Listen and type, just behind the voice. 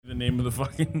name of the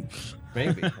fucking.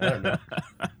 Maybe. I don't know.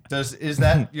 Is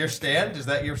that your stand? Is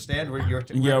that your stand? Where you're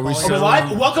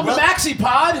Welcome to Maxi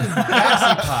Pod.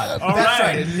 Maxi Pod. That's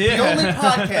right. Yeah. The only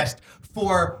podcast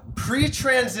for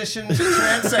pre-transition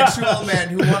transsexual men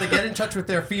who want to get in touch with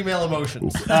their female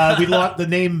emotions. We lost the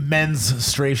name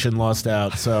Men's-stration lost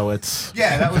out, so it's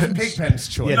That was Pigpen's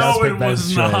choice. yeah, No, that's Big it Ben's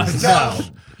was not. choice. No.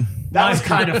 That was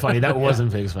kind of funny. That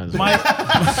wasn't Pigpen's.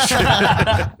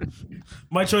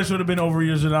 My choice would have been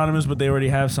Overeaters Anonymous, but they already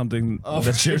have something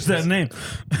that shares that name.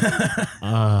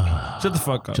 Shut the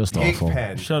fuck up. Just awful.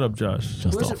 Pigpen. Shut up, Josh.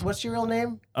 Just awful. What's your real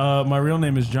name? My real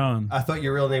name is John. I thought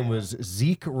your real name was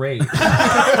Zeek Ray.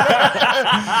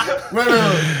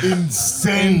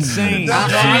 Insane.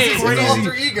 That's crazy.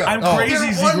 alter ego. I'm crazy,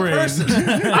 You're Zeek one Ray. person.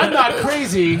 I'm not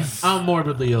crazy. I'm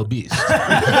morbidly obese.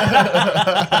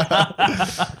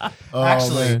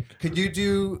 Actually, could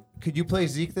you play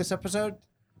Zeke this episode?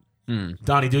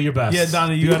 Donnie, do your best. Yeah,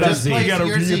 Donnie, you gotta Just play your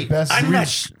do Zeke. Best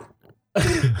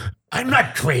I'm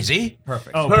not crazy.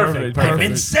 Perfect. Oh, Perfect. perfect. I'm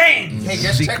insane. Hey,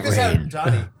 guys, check this out,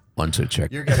 Johnny. One to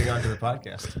check. You're getting onto the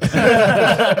podcast.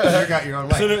 You got your own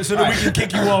mic. So that we can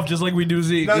kick you off just like we do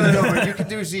Zeke. No. But you can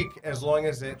do Zeke as long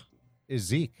as it is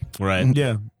Zeke. Right.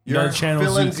 Yeah. You're channel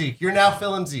Phil and Zeke. Zeke. You're now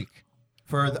Phil and Zeke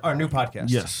for our new podcast.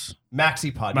 Yes.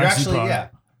 Maxi Pod. Maxi You're actually, Pod. yeah.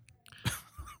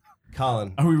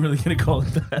 Colin. Are we really going to call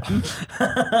it that?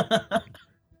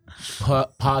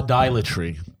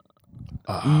 Podilatry.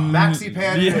 Maxi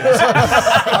Pad. Yeah.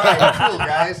 All right, cool,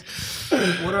 guys.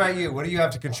 What about you? What do you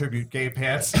have to contribute, Gay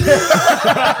Pants? That's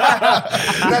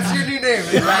your new name.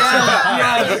 Gay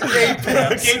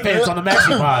Pants. Gay Pants on the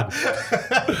Maxi Pod.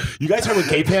 You guys heard what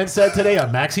Gay Pants said today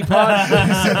on Maxi Pod?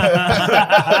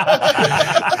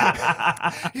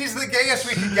 He's the gayest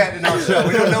we can get in our show.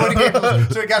 We don't know any gay people,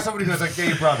 so we got somebody who's a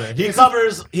gay brother. He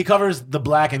covers the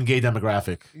black and gay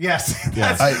demographic. Yes.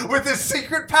 That's, with his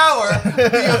secret power,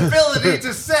 the ability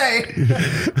to say,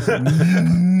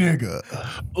 nigga.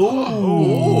 Ooh.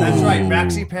 That's right,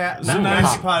 Maxi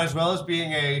Nice. Pod, as well as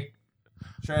being a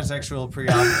transsexual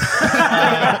pre-op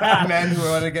men who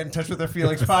want to get in touch with their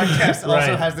feelings podcast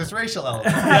also has this racial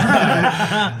element.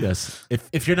 Yes.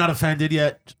 If you're not offended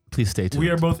yet, please stay tuned.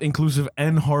 We are both inclusive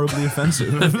and horribly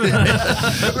offensive.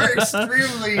 We're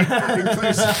extremely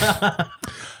inclusive.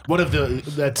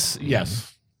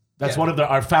 That's one of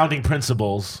our founding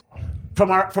principles from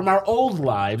our old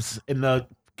lives in the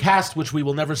cast, which we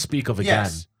will never speak of again.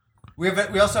 Yes. We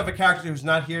also have a character who's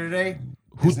not here today.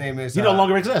 His name is... He no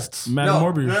longer exists. Madam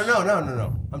Morbius.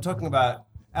 No. I'm talking about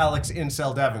Alex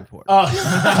Incel Davenport.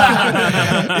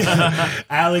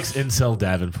 Alex Incel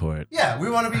Davenport. Yeah,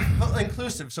 we want to be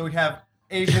inclusive, so we have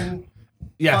Asian...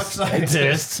 Yes,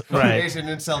 exists. Right. Asian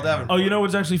Incel Davenport. Oh, you know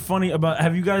what's actually funny about...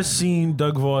 Have you guys seen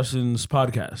Doug Vosson's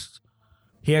podcast?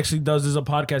 He actually does a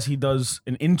podcast. He does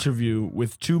an interview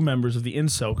with two members of the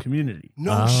incel community.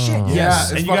 No shit.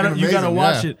 Yes, it's and you gotta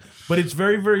watch it. But it's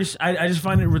very, very. I just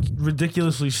find it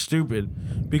ridiculously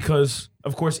stupid because,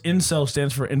 of course, incel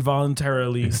stands for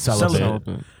involuntarily celibate.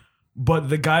 But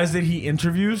the guys that he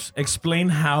interviews explain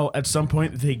how at some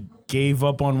point they gave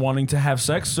up on wanting to have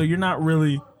sex. So you're not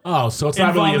really. Oh, so it's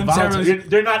not really involuntary.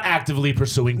 They're not actively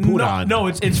pursuing Pudan. No,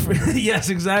 it's yes,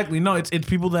 exactly. No, it's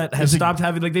people that have stopped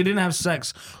having, like, they didn't have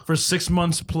sex for 6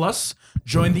 months plus,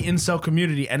 joined the incel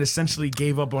community and essentially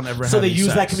gave up on ever. So having they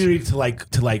use sex. that community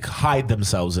to hide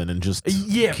themselves in and just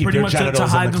keep pretty their much genitals to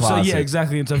hide in the themselves. closet. Yeah,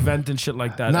 exactly. It's a vent and shit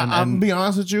like that. Now, and, I'm gonna be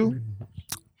honest with you.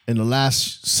 In the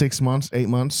last 6 months, 8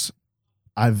 months,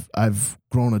 I've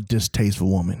grown a distaste for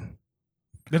women.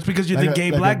 That's because you're the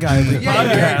gay like black a- guy in the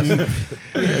Yeah,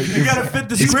 podcast. You gotta fit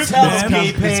the script, tell man.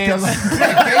 Gay Pants.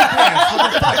 Gay Pants.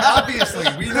 What the fuck? Obviously,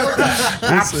 we know that.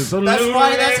 Absolutely.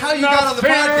 That's how you got on the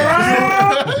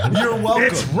podcast. You're welcome.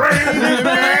 It's raining.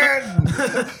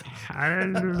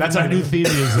 That's our new theme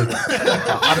music.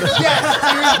 Yes,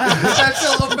 that's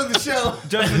still up for the show.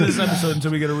 Just for this episode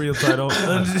until we get a real title.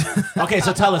 Okay,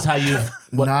 so tell us how you.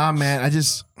 Nah, man,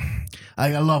 I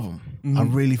love them. I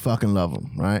really fucking love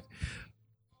them, right?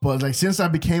 But like since I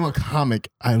became a comic,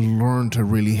 I learned to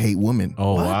really hate women.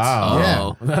 Oh wow!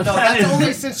 Yeah. No, that's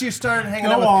only since you started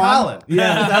hanging out with Colin.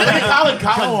 Yeah,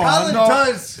 Colin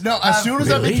does. No, as soon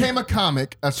as I Really? became a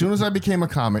comic, how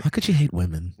could you hate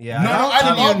women? Yeah. No, I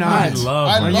love women. I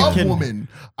Are you love kidding? women.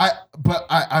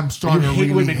 I'm You starting to hate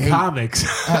really women hate. comics.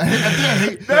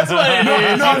 That's what it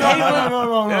is.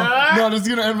 No. This is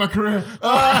gonna end my career.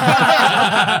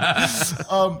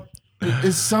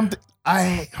 It's something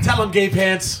Tell them, Gay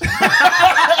Pants.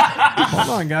 Hold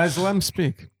on, guys. Let him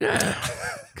speak. Man,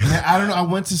 I don't know. I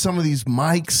went to some of these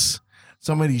mics,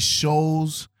 some of these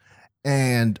shows,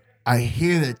 and I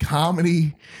hear their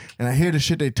comedy and I hear the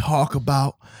shit they talk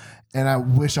about, and I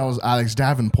wish I was Alex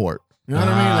Davenport. You know what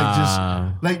I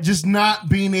mean? Like just not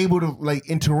being able to like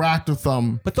interact with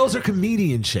them. But those are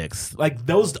comedian chicks. Like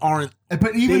those aren't.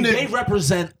 But even they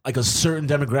represent like a certain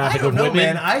demographic I don't of know, women.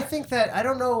 man. I think that I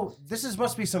don't know. This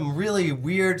must be some really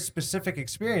weird, specific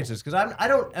experiences because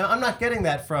I'm not getting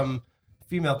that from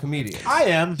female comedians. I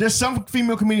am. There's some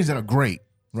female comedians that are great,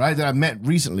 right? That I met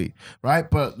recently, right?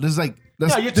 But there's like.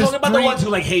 No, you're talking about the ones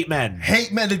who like hate men.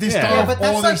 Hate men. That they start Yeah, but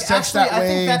that's all their like sex actually, that I way.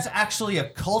 think that's actually a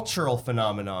cultural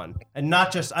phenomenon and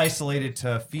not just isolated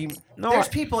to female. There's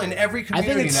people in every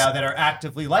community now that are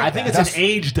actively like that. I think it's an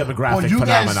age demographic you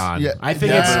guys- phenomenon. yeah, I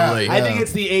think I think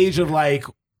it's the age of like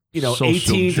Social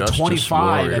 18 to justice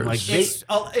 25 and like warriors.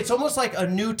 it's almost like a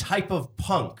new type of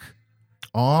punk.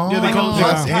 Oh, Yeah, they call it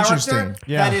that's Character interesting.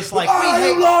 That is like I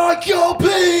we hate. like your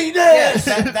penis. Yes,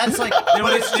 that's like,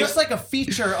 but it's just like a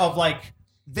feature of like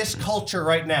this culture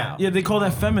right now. Yeah, they call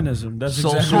that feminism. That's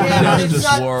Social exactly Yeah, but justice it's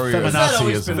not, warriors. it's not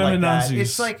always been like that. Feminazis.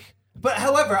 It's like, but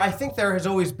however, I think there has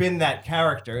always been that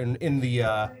character in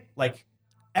the like.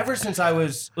 Ever since I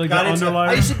was Like got the into,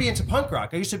 underlier? I used to be into punk rock.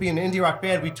 I used to be in an indie rock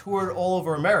band. We toured all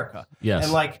over America. Yes.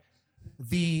 And like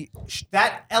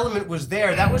that element was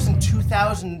there. That was in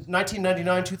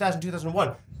 1999, 2000,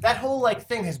 2001. That whole like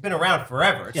thing has been around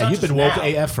forever. It's Yeah, not you've been just woke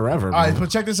now. AF forever. All right, man. but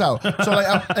check this out. So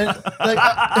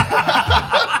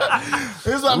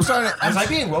here's what I'm trying to. Was I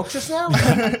being woke just now?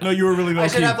 no, you were really low I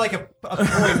should key. have like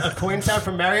a coin sound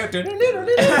from Mario.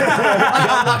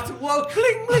 I unlocked whoa,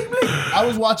 cling, cling, cling. I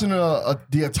was watching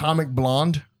the Atomic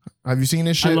Blonde. Have you seen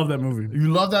this shit? I love that movie. You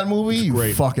love that movie? You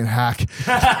great. fucking hack.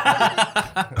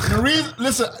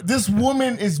 Listen, this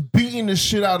woman is beating the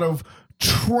shit out of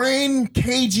trained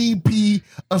KGB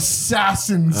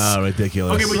assassins. Oh,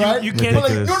 ridiculous. Okay, but right? you can't.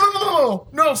 But like,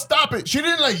 no, stop it. She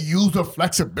didn't like use her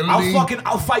flexibility.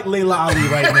 I'll fight Layla Ali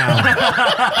right now.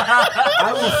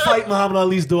 I will fight Muhammad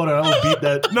Ali's daughter. I will beat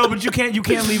that. No, but you can't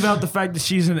leave out the fact that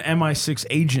she's an MI6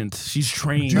 agent. She's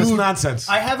trained. That's nonsense.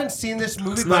 I haven't seen this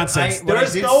movie, It's but nonsense. what I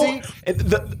did see.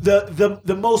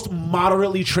 The most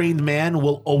moderately trained man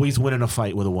will always win in a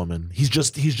fight with a woman. He's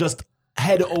just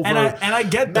head over. and I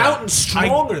get that. mountain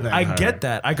stronger than I her. get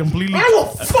that. I completely. I will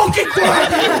fucking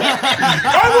grab you.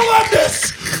 I will end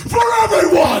this for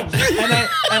everyone.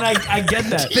 and I get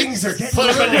that. Things are getting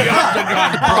Put him in the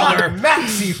octagon, brother.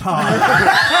 Maxi Pod.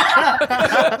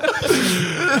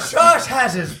 Josh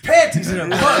has his panties in a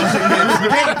bunch in his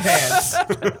gay pants.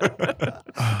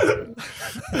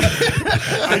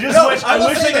 I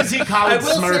wish they could see I Colin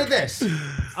will say smirk. this.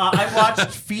 I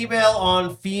watched female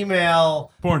on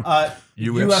female Porn.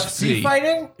 UFC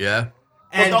fighting. Yeah.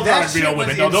 And Those that aren't real shit was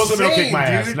women. No, those women will kick insane, my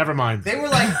ass. dude. Never mind. They were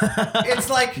like, it's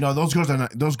like, No, those girls are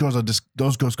not. Those girls are just.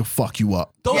 Those girls could fuck you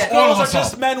up. Those Yeah, girls all are of us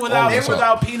just are. men All without of us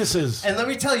are. penises. and let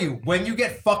me tell you, when you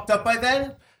get fucked up by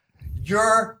them,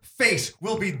 your face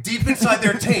will be deep inside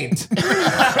their taint.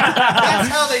 That's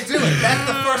how they do it. That's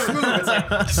the first move. It's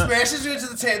like smashes you into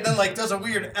the taint, then like does a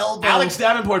weird elbow. Alex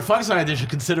Davenport fucks on it. They should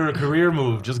consider a career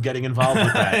move just getting involved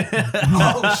with that.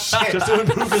 Oh shit! Just to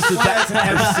improve his As an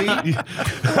MC, he would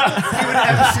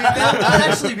MC that.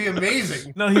 That'd actually be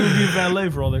amazing. No, he would be a valet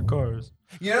for all their cars.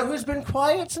 You know who's been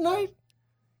quiet tonight?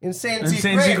 Insane Zeek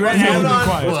Insane Zeek What's Ray going has been on?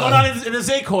 quiet. What's going on in the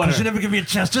Zay corner? You never give me a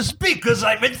chance to speak because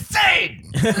I'm insane.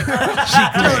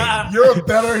 You're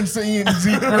better in saying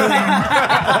Zeke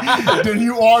than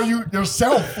you are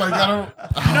yourself. Like I don't.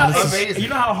 Amazing. You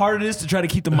know how hard it is to try to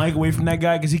keep the mic away from that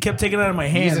guy because he kept taking it out of my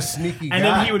hands. He's a sneaky and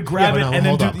guy. then he would grab it and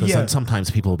then do sometimes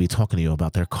people will be talking to you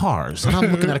about their cars, and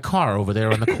I'm looking at a car over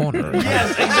there in the corner. Yes,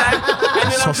 exactly.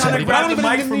 And then I'm trying to grab the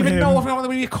mic from him. know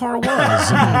what your car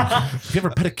was. If you ever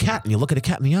pet a cat and you look at a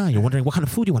cat in the eye, you're wondering what kind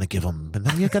of food you want to give him, and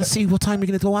then you got to see what time you're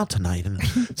going to go out tonight. And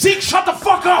Zeke, shut the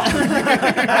fuck up!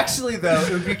 Actually, though,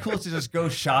 it would be cool to just go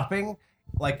shopping,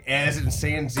 like as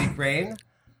Insane Zeke Rain.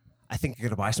 I think you're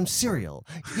gonna buy some cereal.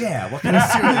 Yeah, what kind of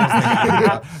cereal is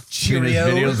that? Seen his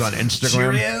Cheerios. videos on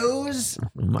Instagram? Cheerios.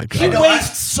 Oh my He god.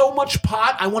 wastes so much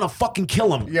pot. I want to fucking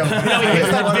kill him. Yo, You know, he hits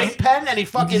that vape pen and he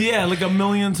fucking Yeah, like a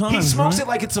million times. he smokes right? it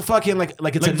like it's a fucking like it's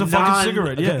Like a, it's a fucking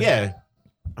cigarette, yeah. Yeah.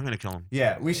 I'm gonna kill him.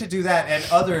 Yeah, we should do that and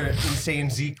other Insane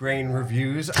Zeke Rain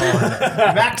reviews on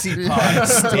Maxi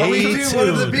Pod. What we do, one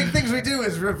of the big things we do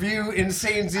is review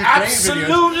Insane Zeke Rain videos.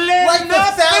 Absolutely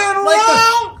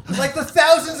Like the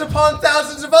thousands upon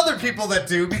thousands of other people that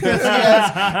do because he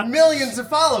has millions of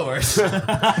followers.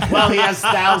 Well, he has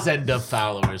thousands of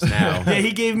followers now. Yeah,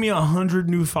 he gave me 100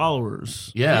 new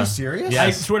followers. Yeah. Are you serious? Yes.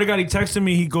 I swear to God, he texted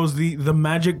me. He goes, "The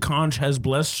magic conch has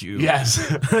blessed you." Yes.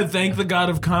 Thank the God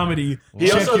of comedy. He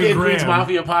Check also your gave Queen's gram.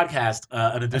 Mafia podcast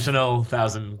an additional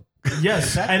 1,000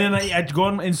 Yes, and then I go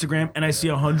on Instagram and I see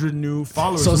 100 new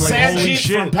followers. So I'm like, holy Sanjeev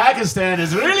shit! from Pakistan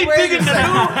is really Wait digging a the new. second.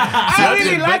 I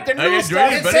really like the new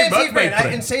stuff.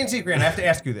 Insane Zeek Brain, I have to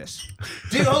ask you this.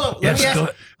 Dude, hold on. Let me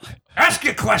ask. Ask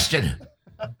your question.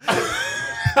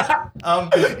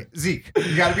 Zeke,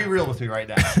 you got to be real with me right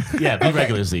now. Yeah, be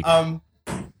regular, Zeke.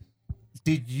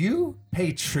 Did you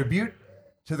pay tribute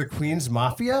to the Queen's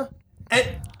Mafia? And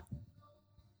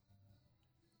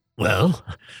Well,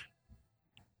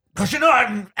 because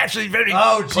I'm actually very.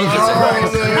 oh Jesus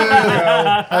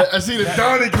Oh, Christ! I see the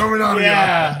Donnie coming out of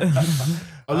Yeah.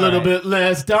 A little bit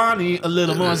less Donnie, a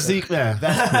little more Zeke there.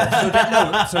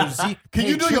 So Zeke, Can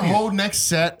you do your whole next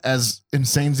set as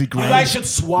Insane Zeke You Brain? guys should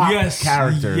swap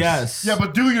characters. Yes. Yeah,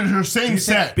 but do your same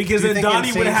set. Because then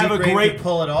Donnie would have a great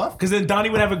pull it off. Because then Donnie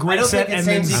would have a I great don't set, think and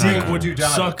then Insane Zeke Zeke would would do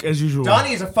Donnie. suck as usual.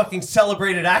 Donnie is a fucking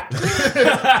celebrated actor.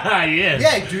 Yes.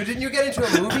 Yeah, dude, didn't you get into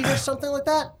a movie or something like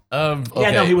that? Okay.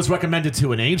 Yeah, no, he was recommended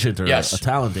to an agent or Yes. a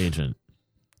talent agent.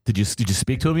 Did you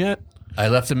speak to him yet? I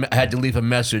had to leave a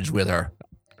message with her.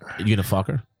 You gonna fuck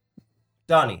her?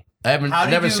 Donnie, I haven't How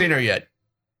did never you- seen her yet.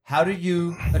 how did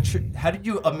you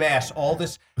amass all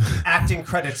this acting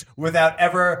credits without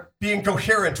ever being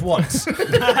coherent once? I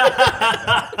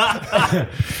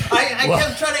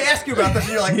kept trying to ask you about this,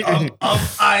 and you're like, Well,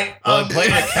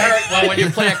 when you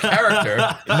play a character,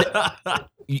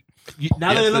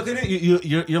 Now that I look at it,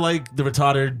 you're like the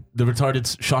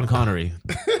retarded Sean Connery.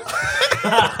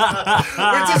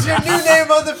 which is your new name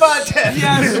on the podcast.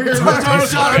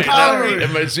 Yes, Sean Connery.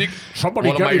 Am I Zeke? Somebody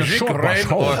Well, get am me I the Zeke short Rain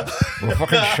bus. or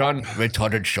fucking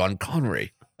retarded Sean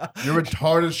Connery? You're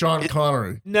retarded Sean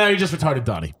Connery. No, you're just retarded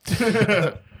Donnie.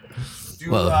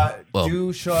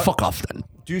 Do Sean, Fuck off then.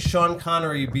 do Sean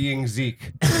Connery being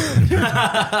Zeke.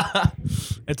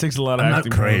 It takes a lot of I'm not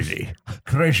acting. crazy.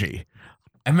 Crazy.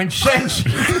 I'm insane. We're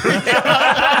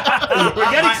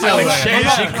getting I'm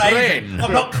insane. Brain.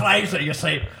 I'm not crazy, you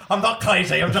see. I'm not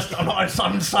crazy. I'm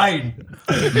insane.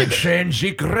 I'm insane.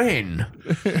 Zeke Rain.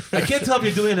 I can't tell if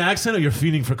you're doing an accent or you're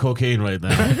feeding for cocaine right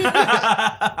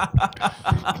now.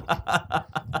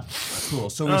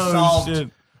 Cool. So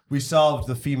we solved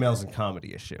the females in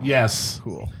comedy issue. Yes.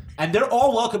 Cool. And they're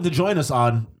all welcome to join us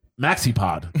on Maxi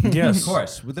Pod. Yes, Of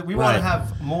course. We want to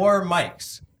have more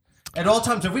mics. At all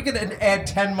times, if we could add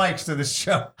 10 mics to this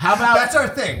show, How about- that's our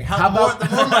thing. how about- the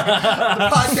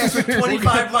podcast with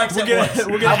 25 mics at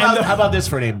once. How about this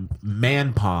for a name?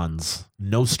 Man Ponds.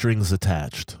 No strings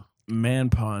attached. Man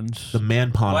Ponds. The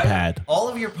Man Pond Why- pad. All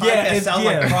of your podcasts sound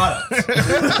like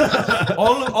products.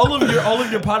 all of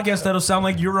your podcast that'll sound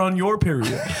like you're on your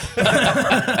period.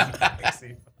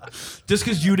 Just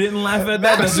because you didn't laugh at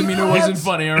that doesn't mean it wasn't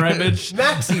funny, all right, bitch?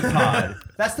 Maxi Pod.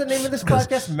 That's the name of this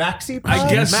podcast, Maxi Pod? I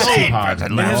guess so. Maxi Pod.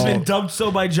 It has been dubbed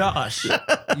so by Josh.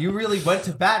 You really went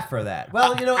to bat for that.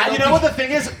 Well, you know, You know what the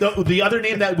thing is? The other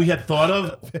name that we had thought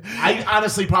of, I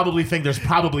honestly probably think there's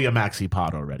probably a Maxi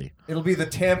Pod already. it'll be the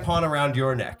tampon around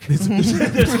your neck.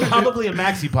 There's probably a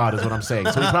Maxi Pod is what I'm saying.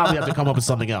 So we probably have to come up with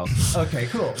something else. Okay,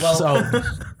 cool. Well, So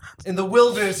in the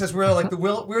wilderness, as we're like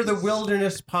we're the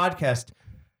wilderness podcast,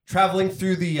 traveling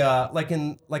through the like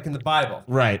in the Bible.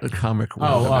 right. The comic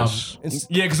wilderness.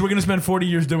 Yeah, because we're going to spend 40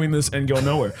 years doing this and go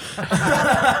nowhere.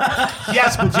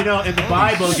 Yes, but you know, in the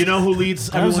Bible, you know who leads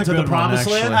everyone to the promised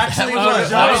land? Actually, was.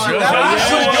 Joshua was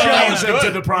leads good.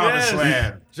 into the promised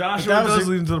land. Joshua That was does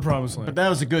lead into the promised land. But that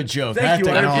was a good joke. Thank I have you,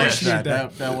 to I acknowledge appreciate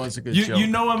that. That was a good You, joke. you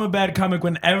know I'm a bad comic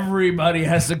when everybody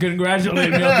has to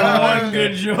congratulate me on one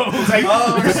good joke.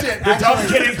 Oh shit! The dumb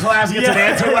kid in class gets an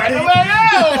answer right away.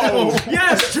 Oh!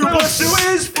 Yes, 2 + 2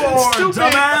 is 4,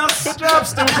 dumbass. Good job,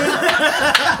 stupid.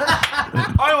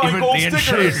 I like Even gold the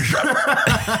stickers. insane,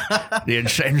 the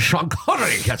insane Sean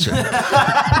Connery gets it.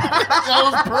 That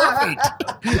was perfect.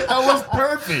 That was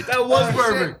perfect. That was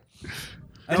perfect.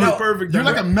 That was perfect. You're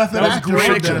like a method That was actor. great.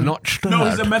 right there. Shaken, not stirred. No,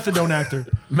 he's a methadone actor.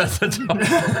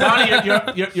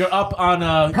 Donnie, you're up on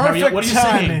karaoke. What are you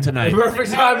singing timing. tonight?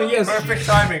 Perfect timing, yes. Perfect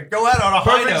timing. Go out on a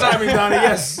high Perfect note. timing, Donnie,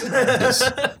 yes.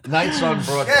 Nights on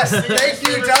Broadway. Yes, thank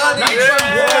you, Donnie. Thank you,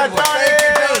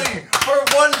 Donnie, for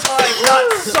one time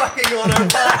not sucking on our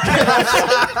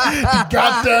podcast.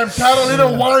 Goddamn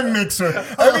Catalina wine mixer.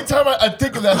 Every time I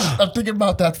think of that, I'm thinking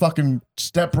about that fucking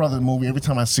Step Brother movie. Every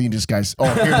time I see this guy, hear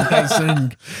this guy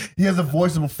sing, he has the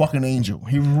voice of a fucking angel.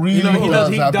 He really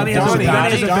does have Donnie the has voice.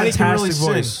 a fantastic really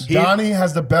voice. sing. Donnie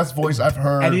has the best voice I've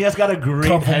heard. And he has got a great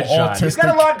Come from headshot. He's got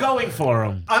a autistic- lot going for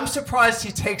him. I'm surprised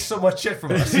he takes so much shit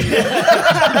from us.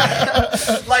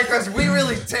 Like, because we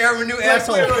really tear him a new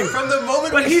asshole literally. from the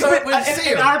moment But we he's start been, with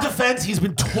in our defense, he's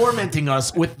been tormenting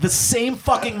us with the same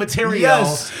fucking material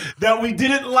that we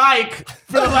didn't like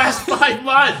for the last 5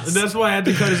 months. And that's why I had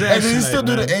to cut his ass. And did he still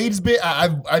do the AIDS bit?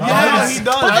 Yeah, he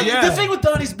does. But Yeah. the thing with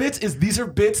Donnie's bits is these are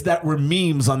bits that were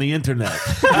memes on the internet.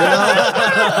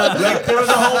 Like, there was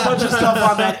a whole bunch of stuff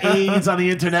on that AIDS on the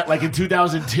internet, like in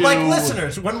 2002. Like,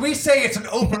 listeners, when we say it's an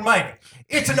open mic,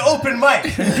 it's an open mic.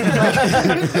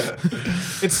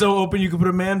 It's so open you can put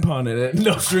a man pun in it.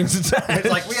 No strings attached. It's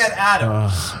like we had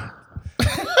Adam.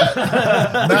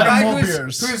 The guy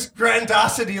whose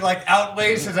grandiosity like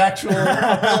outweighs his actual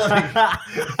ability.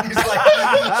 He's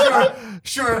like,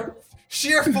 sure.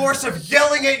 Sheer force of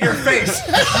yelling at your face,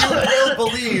 you will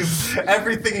believe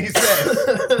everything he says.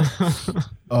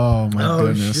 Oh my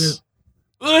goodness. Shit.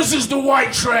 This is the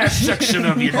white trash section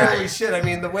of you. Holy shit, I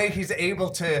mean, the way he's able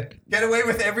to get away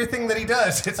with everything that he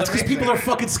does, it's Because amazing. people are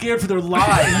fucking scared for their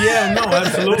lives. Yeah, no,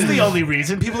 absolutely. That's the only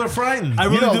reason. People are frightened. I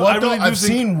really You know do. what I though? really do I've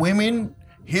think- seen women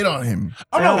hit on him.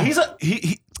 Oh no, he's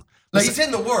He's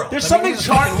in the world. there's I mean,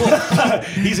 something he's a fucking wolf.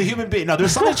 charming. He's a human being. No,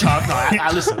 there's something charming. No,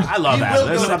 I listen. I love You Adam. will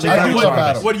There's go to something jail. I very do love charming.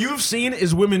 Adam. What you've seen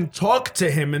is women talk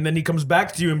to him and then he comes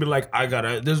back to you and be like,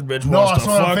 this bitch No, I wants to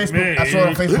saw it on fuck Facebook. me. I saw it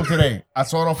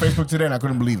on Facebook today. And I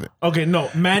couldn't believe it. Okay, no,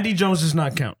 Mandy Jones does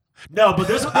not count. No, but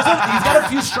he's got a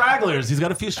few stragglers. He's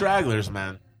got a few stragglers,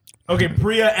 man. Okay,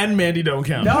 Priya and Mandy don't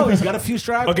count. No, he's got a few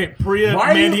stragglers. Okay, Priya,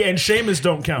 Why are Mandy, you- and Seamus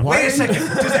don't count. Wait a second.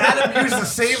 Does Adam use the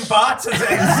same bots as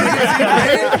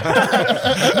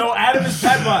No, Adam is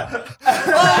Petbot.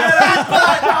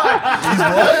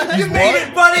 You made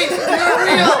it, buddy.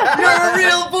 You're a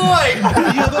real boy.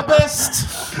 You're the best.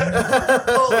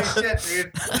 Holy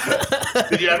shit, dude.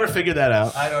 Did you ever figure that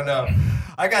out? I don't know.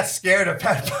 I got scared of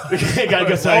Pat. I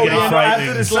guess I Oh, get yeah, no, frightening.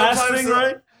 after this last Sometimes thing, the-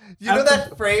 right? You know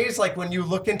that phrase, like when you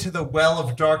look into the well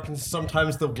of darkness,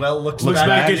 sometimes the well looks Looks back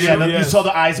back at at you. Yeah, you, you yes. saw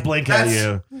the eyes blink at That's-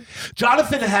 you.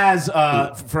 Jonathan has,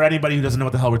 for anybody who doesn't know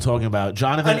what the hell we're talking about,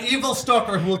 Jonathan. An evil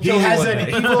stalker who will He kill you has one an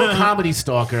day. evil comedy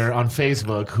stalker on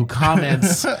Facebook who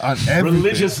comments On everything.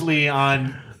 religiously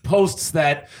on posts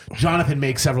that Jonathan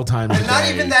makes several times a day. Not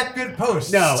even that good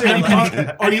post. No, Still, and-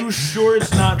 like- Are you sure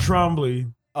it's not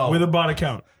Trombley with a bot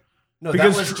account? no,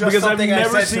 because- that was just because I've something I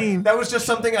never said. seen- That was just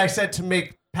something I said to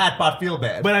make Patbot feel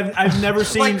bad. But I've never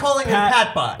seen like calling him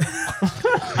Patbot.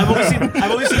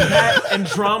 I've only seen Pat and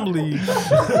Trombley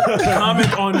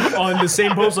comment on the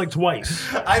same post like twice.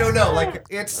 I don't know. Like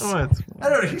it's. What? I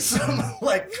don't know. He's some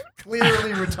like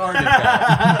clearly retarded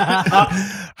guy.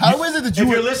 How is it that If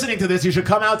you're you listening to this, you should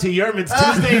come out to Yerman's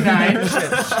Tuesday night.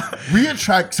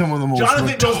 reattract some of the most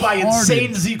Jonathan goes by retarded-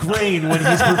 Insane Zeke Rain when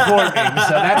he's performing, so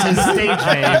that's his stage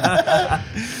name.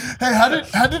 Hey, how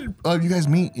did you guys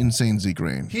meet Insane Zeke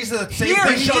Rain? He's the same Here,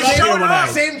 thing. he showed up here one night.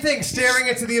 Same thing. Staring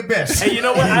into the abyss. And you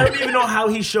know what? I don't even know how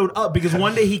he showed up because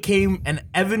one day he came and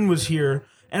Evan was here,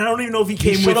 and I don't even know if he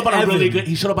came He showed with up on Evan. a really good.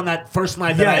 He showed up on that first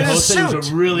night that Yeah, I in a hosted. It was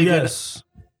a really yes.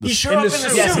 good. He showed up in a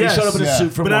suit. Yes, he showed up in a Yeah.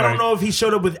 suit for But work. I don't know if he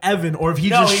showed up with Evan or if he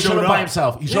No, just he showed up by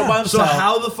himself. He showed up by himself. So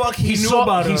how the fuck he knew saw,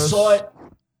 about He us? saw it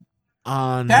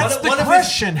on. That's the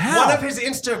question. How? One of his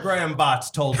Instagram bots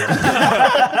told him.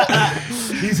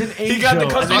 He's an angel. He got the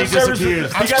and customer then he service.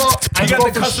 disappears. He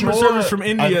got the customer service from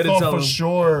India I to thought tell for him.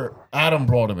 sure Adam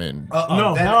brought him in.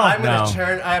 No, then no, I'm gonna no.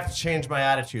 turn. I have to change my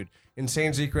attitude.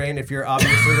 Insane Zeke Rain, if you're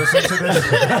obviously listening to this,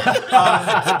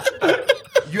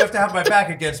 you have to have my back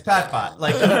against Patbot.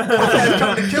 Like, you guys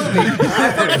come to kill me.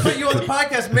 I fucking put you on the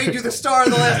podcast, made you the star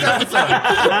of the last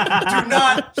episode. Do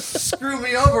not screw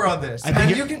me over on this. think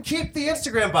And it- you can keep the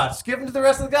Instagram bots. Give them to the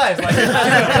rest of the guys. Like,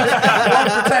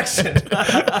 more protection.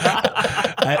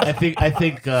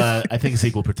 I think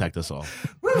Zeke will protect us all.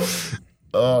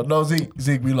 No,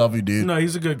 Zeke, we love you, dude. No,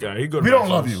 he's a good guy. He good. We don't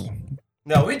love you.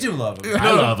 No, we do love him.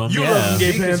 I love him. You yeah. love him,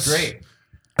 Gay Zeke Pants. is great.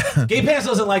 Gay Pants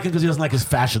doesn't like him because he doesn't like his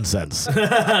fashion sense.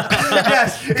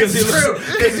 Yes, it's true.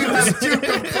 Because you have two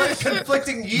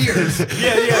conflicting years.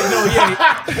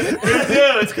 Yeah.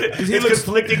 It's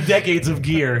conflicting decades of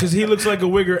gear. Because he looks like a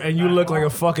wigger and you look like a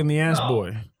fucking the ass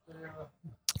boy.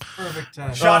 Perfect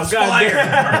time. Shots God fired.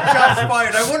 damn. Shots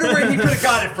fired. I wonder where he could have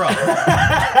got it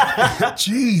from.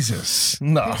 Jesus.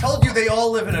 No. I told you they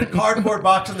all live in a cardboard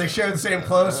box and they share the same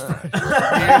clothes for years.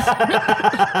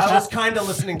 I was kind of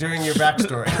listening during your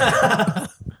backstory.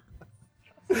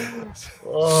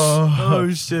 Oh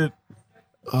shit.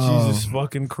 Jesus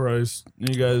fucking Christ.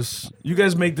 You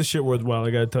guys make this shit worthwhile,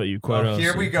 I gotta tell you, quite honestly.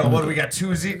 Here we go. What do we got?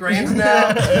 2 Zeke Rains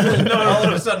now? No, all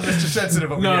of a sudden, Mr.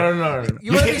 Sensitive over here. No.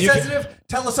 You want to be sensitive?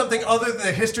 Tell us something other than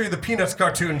the history of the Peanuts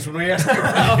cartoons when we ask you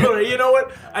about it. You know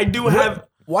what? I do have.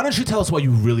 Why don't you tell us why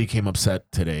you really came upset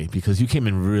today? Because you came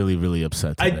in really, really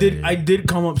upset today. I did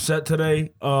come upset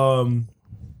today.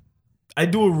 I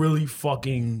do a really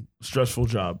fucking stressful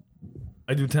job.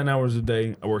 I do 10 hours a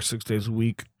day. I work 6 days a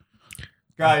week.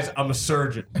 Guys, I'm a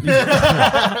surgeon.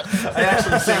 I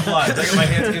actually save lives. I get my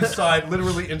hands inside,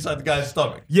 literally inside the guy's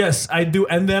stomach. Yes, I do.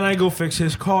 And then I go fix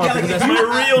his car because that's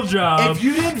my real job. If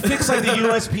you didn't fix like the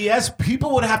USPS,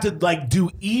 people would have to like do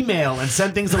email and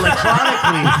send things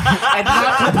electronically and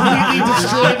not completely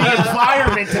destroy the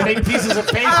environment to make pieces of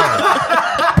paper.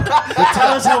 But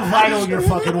tell us how vital your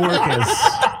fucking work is.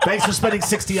 Thanks for spending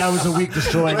 60 hours a week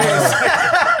destroying mail.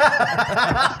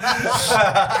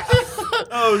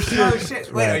 Oh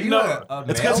shit! Wait, are you a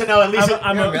It's mail? good to know at least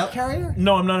I'm You're a mail carrier?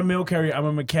 No, I'm not a mail carrier. I'm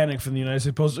a mechanic for the United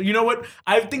States Postal. You know what?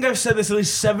 I think I've said this at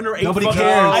least 7 or 8. Nobody fucking-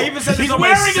 cares. I even said this He's on my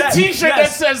wearing a set. t-shirt that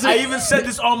says it. I even said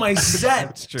this on my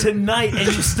set tonight, and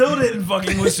you still didn't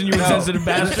fucking listen. You insensitive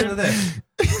Listen to bastard. this.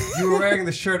 You were wearing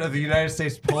the shirt of the United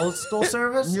States Postal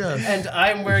Service, and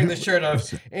I'm wearing the shirt of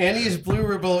Annie's Blue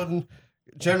Ribbon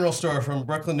General Store from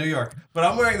Brooklyn, New York. But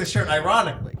I'm wearing the shirt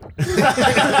ironically.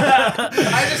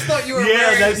 I just thought you were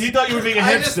wearing... you thought you were being a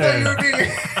I just thought you hipster. were being a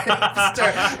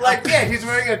hipster. Like, yeah, he's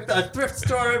wearing a thrift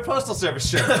store Postal Service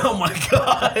shirt. Oh my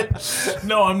god!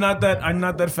 No, I'm not that. I'm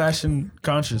not that fashion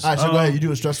conscious. All right, so go ahead. You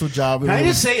do a stressful job. Can I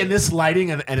just say, in this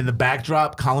lighting and in the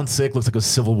backdrop, Colin Sick looks like a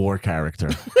Civil War character.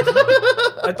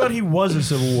 I thought he was a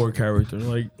Civil War character.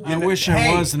 Like, I wish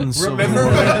I was in the Civil Remember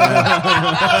War. when...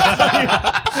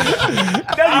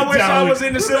 I wish I was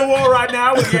in the Civil War right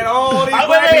now. We get all these Wait,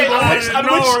 black wait, people out in the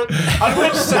north. on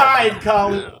which side,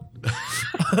 Colin?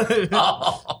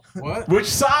 What? Which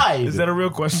side? Is that a real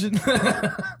question?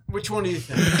 Which one do you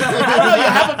think? I know you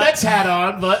have a Mets hat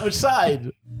on, but which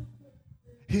side?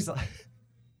 He's like...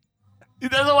 He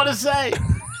doesn't want to say.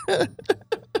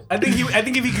 I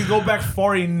think if he could go back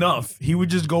far enough, he would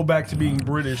just go back to being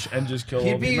British and just kill all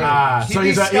He'd the be, British. he'd so be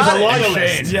he's a Scottish.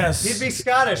 loyalist. Yes. He'd be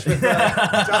Scottish with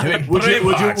Would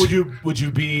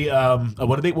you be what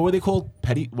were they called?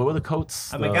 Petty? What were the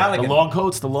coats? A The McGalligan. long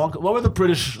coats. What were the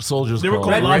British soldiers They were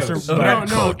called? called lobster No,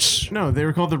 backs. no, they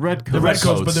were called the Red Coats. The red coats,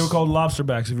 coats. but they were called lobster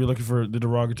backs if you're looking for the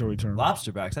derogatory term.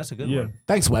 Lobster backs. That's a good Yeah. one.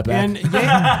 Thanks, Webback. And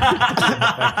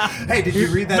yeah, Hey, did you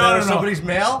read that No, out no, of no. somebody's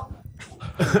mail?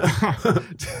 Where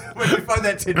did you find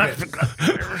that tidbit?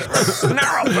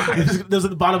 There's at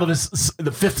the bottom of the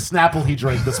 5th Snapple he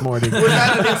drank this morning. Was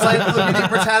that an Encyclopedia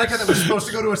Britannica that was supposed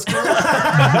to go to a school?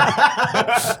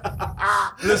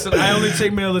 Listen, I only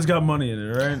take mail that's got money in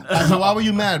it, right? So why were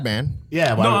you mad, man?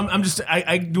 Yeah. No, I'm just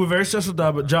I do a very stressful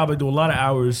job. I do a lot of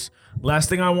hours. Last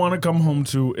thing I want to come home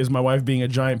to is my wife being a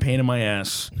giant pain in my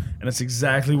ass, and that's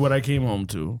exactly what I came home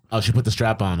to. Oh, she put the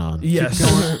strap on. Yes,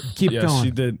 keep yes, going.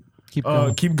 she did. Keep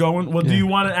going. Keep going. Well, do you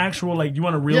want an actual you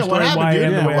want a real Yeah, what story happened, why I dude?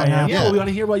 am Yeah, the way what I am? happened? Yeah, well, we want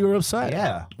to hear why you were upset.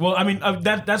 Yeah. Well, I mean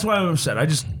that's why I'm upset.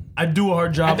 I do a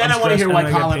hard job. And then I'm I want to hear stressed, why and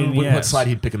I get pain Colin in the what ass. side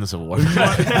he'd pick in the Civil War. If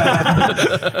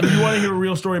you want to hear a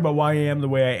real story about why I am the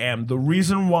way I am, the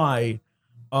reason why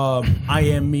I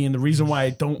am me, and the reason why I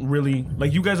don't really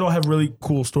like you guys all have really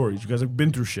cool stories. You guys have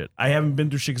been through shit. I haven't been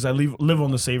through shit because I live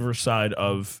on the safer side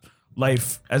of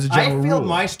life as a general I feel rule.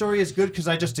 my story is good because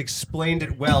I just explained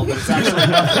it well, but it's actually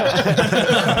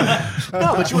nothing.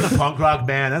 No, but you were in a punk rock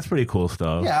band. That's pretty cool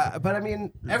stuff. Yeah, but I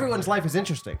mean, everyone's life is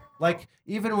interesting. Like,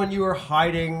 even when you were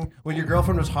hiding, when your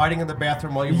girlfriend was hiding in the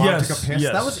bathroom while your mom took a piss,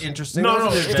 that was interesting. No, That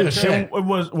was an adventure. it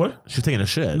was what? She's taking a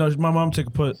shit. No, my mom took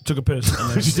a piss. And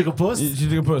then She took a puss? She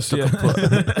took a puss. Yeah.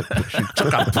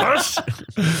 took a puss?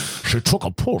 She took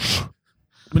a puss.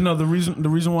 But no, the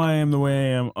reason why I am the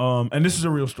way I am, and this is a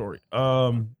real story.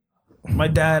 My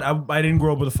dad, I didn't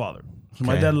grow up with a father. So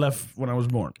my Okay. dad left when I was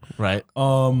born. Right.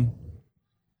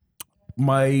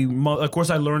 My mother, of course,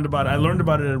 I learned about it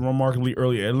at remarkably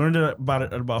early. I learned about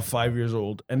it at about 5 years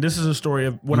old. And this is a story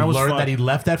of when I was learned 5. that he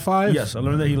left at 5? Yes, I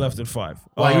learned that he left at 5.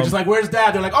 Well, you're just like, where's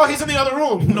Dad? They're like, oh, he's in the other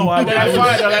room. No, I- Then at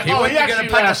 5, they're like, He oh, went he to get a actually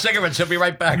pack of left. cigarettes. He'll be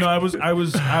right back. No,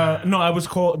 I was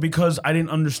called because I didn't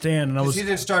understand, and I was He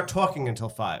didn't start talking until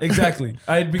 5. exactly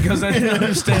because I didn't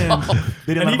understand.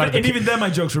 They didn't let him out of the and even then, my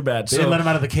jokes were bad. They didn't let him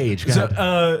out of the cage. Go So,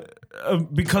 ahead.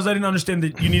 because I didn't understand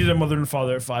that you needed a mother and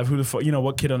father at 5. Who the fuck,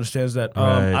 what kid understands that?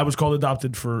 Right. I was called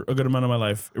adopted for a good amount of my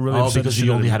life. It really Oh, upset because the shit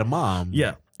you out of only me. had a mom.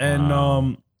 Yeah, and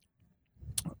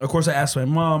of course I asked my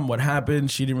mom what happened.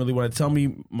 She didn't really want to tell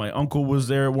me. My uncle was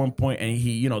there at one point, and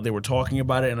he, they were talking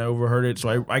about it, and I overheard it.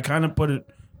 So I kind of put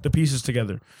the pieces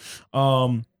together.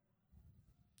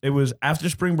 It was after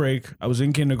spring break. I was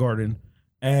in kindergarten,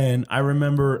 and I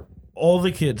remember all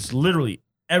the kids, literally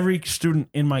every student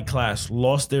in my class,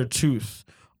 lost their tooth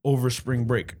over spring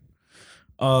break.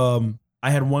 I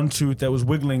had one tooth that was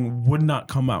wiggling, would not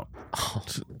come out.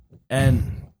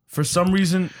 And For some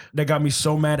reason, that got me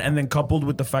so mad, and then coupled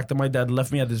with the fact that my dad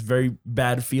left me at this very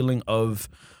bad feeling of,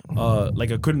 like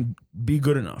I couldn't be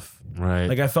good enough. Right.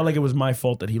 Like I felt like it was my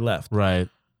fault that he left. Right.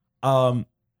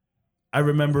 I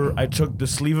remember I took the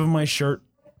sleeve of my shirt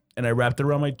and I wrapped it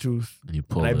around my tooth, And you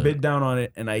pulled and I it. bit down on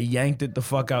it, and I yanked it the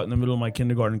fuck out in the middle of my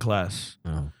kindergarten class.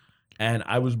 Oh. And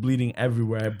I was bleeding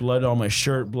everywhere. I had blood on my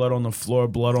shirt, blood on the floor,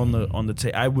 blood on the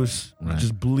tape. I was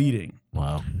just bleeding.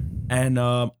 Wow. And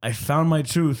I found my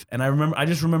tooth, and I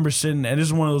just remember sitting, and this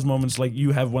is one of those moments like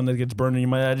you have one that gets burned in your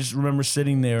mind. I just remember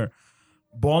sitting there,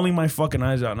 bawling my fucking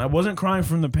eyes out, and I wasn't crying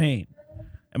from the pain.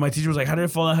 And my teacher was like, "How did it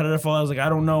fall out? How did it fall out?" I was like, "I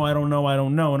don't know.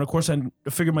 And of course, I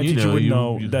figured my teacher would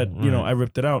know that I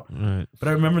ripped it out. Right. But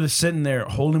I remember just sitting there,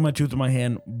 holding my tooth in my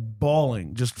hand,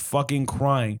 bawling, just fucking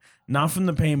crying, not from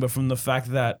the pain, but from the fact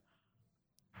that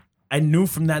I knew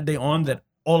from that day on that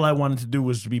all I wanted to do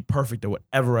was to be perfect at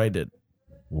whatever I did.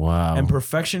 Wow. And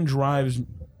perfection drives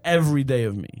every day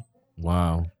of me.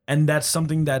 Wow. And that's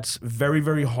something that's very,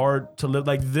 very hard to live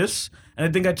like this. And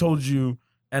I think I told you,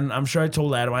 and I'm sure I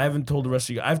told Adam, I haven't told the rest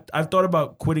of you. I've thought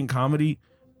about quitting comedy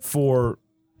for,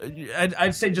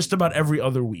 I'd say just about every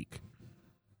other week.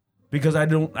 Because I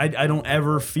don't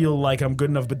ever feel like I'm good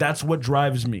enough, but that's what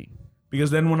drives me.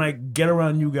 Because then when I get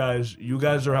around you guys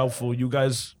are helpful. You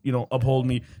guys, uphold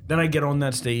me. Then I get on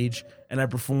that stage and I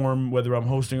perform, whether I'm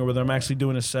hosting or whether I'm actually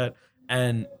doing a set,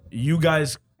 and you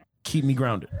guys keep me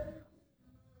grounded.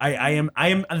 I am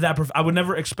that. I would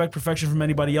never expect perfection from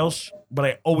anybody else, but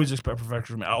I always expect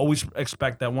perfection from me. I always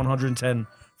expect that 110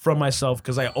 from myself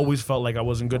because I always felt like I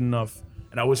wasn't good enough,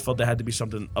 and I always felt there had to be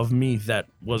something of me that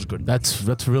was good enough.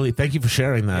 That's really. Thank you for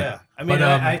sharing that. Yeah, I mean,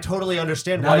 But, I totally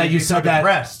understand now why that you'd you be so said that-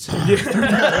 depressed.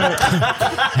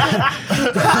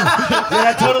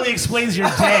 That totally explains your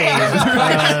day.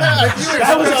 that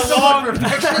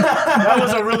That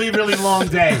was a really, really long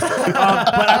day. But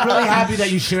I'm really happy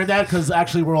that you shared that because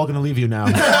actually we're all going to leave you now.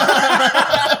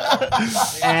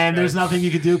 And there's nothing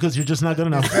you can do because you're just not good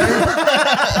enough. No,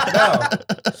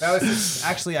 that was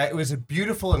actually it was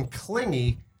beautiful and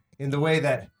clingy in the way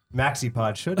that Maxi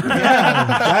Pod should be.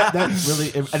 Yeah, that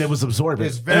really, and it was absorbent.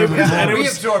 It's very and we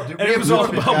absorbed it. and it was all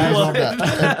about blood.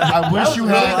 I wish you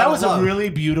had. That was a love. really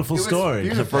beautiful was story.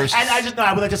 beautiful. And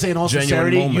I would like to say in all Genuine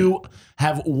sincerity, moment. you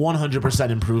have 100%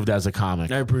 improved as a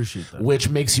comic. I appreciate that. Which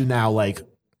makes you now like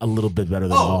a little bit better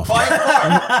than Oh, off.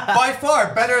 by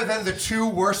far better than the two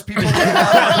worst people we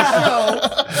had on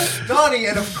the show, Donnie,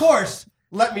 and of course,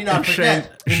 let me not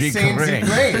forget, Insane Zeek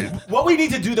Green. What we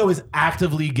need to do though is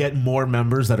actively get more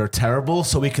members that are terrible,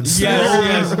 so we can slowly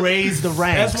Yes. raise the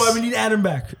ranks. That's why we need Adam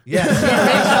back. Yes, he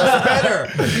makes us better.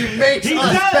 He makes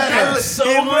us better.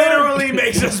 It literally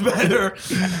makes us better.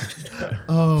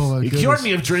 Oh my He cured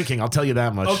me of drinking. I'll tell you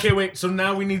that much. Okay, wait. So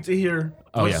now we need to hear.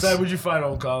 Oh, What yes. side would you fight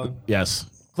on, Colin? Yes.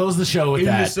 Close the show with In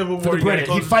the that. Civil For War, the you gotta British.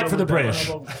 close He'd the fight show for the with that. British.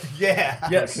 How about- Yeah.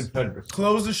 Yes.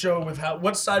 Close the show with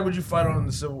what side would you fight on in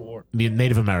the Civil War? The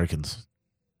Native Americans.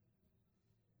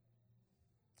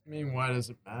 I mean, why does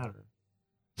it matter?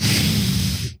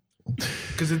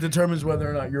 Because it determines whether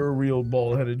or not you're a real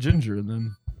bald-headed ginger, and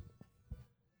then.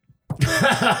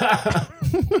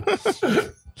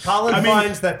 Colin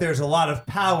finds that there's a lot of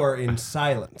power in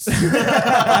silence.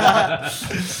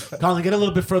 Colin, get a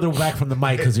little bit further back from the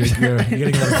mic because you're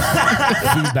getting a little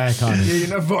feedback on Yeah, it.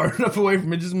 you're not far enough away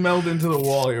from it. Just meld into the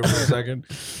wall here for a second.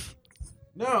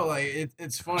 No, like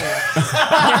it's funny. All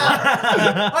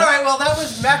right, well, that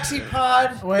was Maxi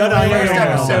Pod. No, First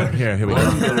episode. Here we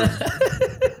go.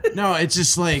 No, it's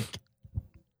just like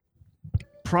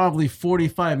probably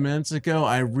 45 minutes ago,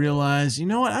 I realized, you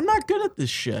know what? I'm not good at this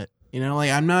shit.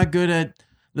 I'm not good at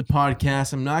the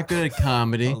podcast. I'm not good at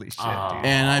comedy. Holy shit, dude.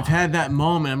 And I've had that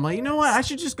moment. I'm like, you know what? I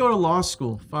should just go to law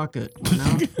school. Fuck it.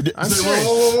 I'm serious.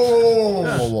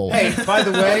 Whoa. Hey, by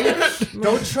the way,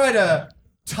 don't try to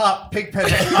top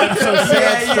Pigpen's I'm so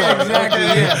sad story. yeah, exactly,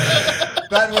 yeah.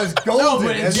 That was golden.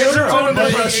 but As it's your true. own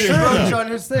But approach it's on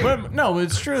his thing. No,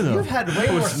 it's true though. You've had way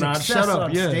more it's not. success Shut up,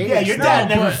 on yeah. stage. Yeah, your than dad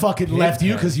never but- fucking left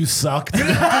you because you sucked.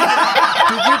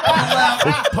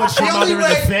 Punch The your only mother in the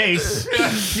way- face.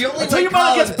 The only Until way your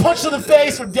mother Colin, gets punched in the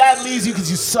face or dad leaves you because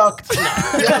you sucked.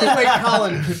 the only way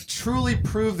Colin could truly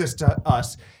prove this to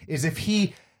us is if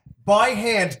he, by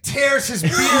hand, tears his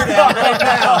beard out right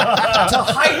now to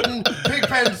heighten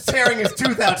Pigpen's tearing his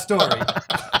tooth out story.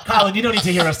 Colin, you don't need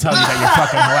to hear us tell you that you're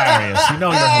fucking hilarious. You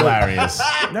know you're hilarious.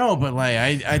 No, but like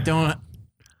I don't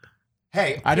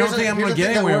Hey, I don't here's think I'm here's gonna a get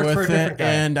thing that anywhere worked for a with different it, guy.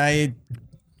 and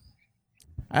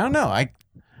I don't know.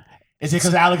 Is it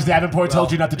because Alex Davenport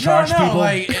told you not to charge no, people?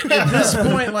 like at this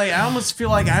point, like I almost feel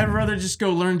like I'd rather just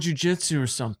go learn jujitsu or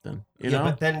something. You know?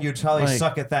 But then you'd probably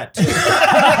suck at that too.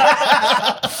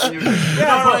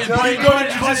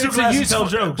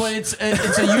 But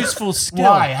it's a useful skill.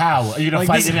 Why? How? Are you gonna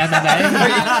fight in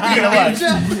MMA?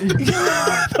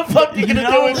 The fuck you gonna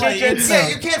do with jiu-jitsu? Yeah,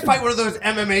 you can't fight one of those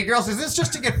MMA girls. Is this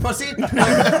just to get pussy? I want to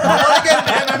get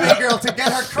an MMA girl to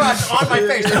get her crush on my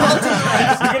face. And I'll do the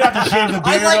rest. You're gonna have to shave the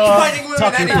beard I like off, fighting women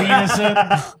tuck your anyway. penis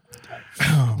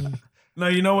in. No,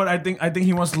 you know what? I think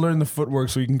he wants to learn the footwork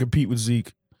so he can compete with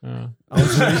Zeke. I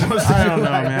don't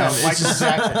know, man. It's just,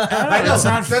 I know. it's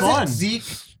not fun. Zeke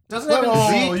doesn't have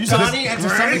Zeke, Donnie, and to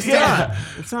some extent,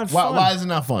 It's not fun. Why is it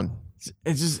not fun?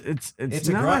 It's just it's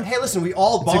a not. grind. Hey, listen, we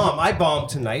all bomb. I bombed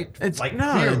tonight. It's like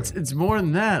no, clearly. it's more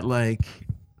than that. Like,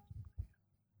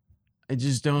 I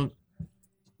just don't.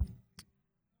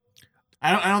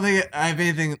 I don't think I have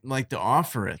anything like to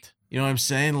offer it. You know what I'm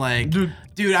saying? Like,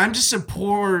 dude, I'm just a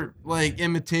poor like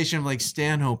imitation of like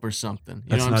Stanhope or something.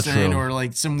 You know what I'm saying? Or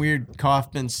like some weird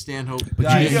Kaufman Stanhope.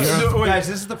 Guys, this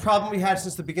is the problem we had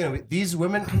since the beginning. These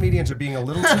women comedians are being a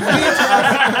little too mean to us.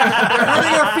 They're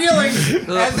hurting our feelings.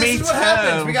 And this is what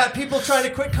happens. We got people trying to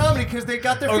quit comedy because they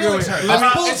got their feelings hurt.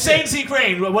 Insane Zeke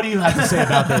Rain, what do you have to say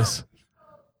about this?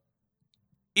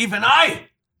 Even I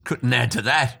couldn't add to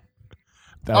that.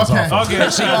 That was awful. Okay.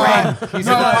 He's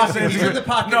in the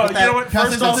pocket. No, with you that know what?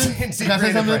 First off, Insane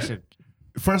Zeke impression.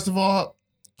 First of all,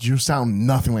 you sound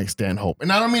nothing like Stanhope.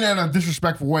 And I don't mean that in a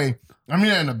disrespectful way. I mean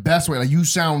that in the best way. Like, you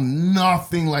sound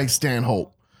nothing like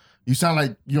Stanhope. You sound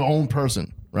like your own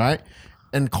person, right?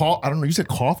 And I don't know, you said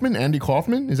Kaufman? Andy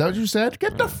Kaufman? Is that what you said?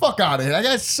 Get the fuck out of here. That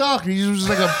guy sucked. He was just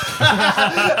like a...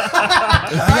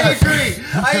 I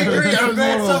agree. I'm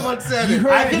glad someone said it.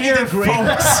 I think he did great. You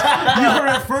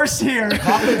heard it first here.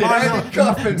 Andy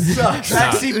Kaufman sucks.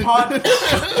 Maxi Pod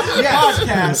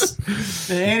podcast.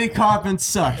 The Andy Kaufman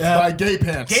sucks. By Gay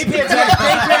Pants. Gay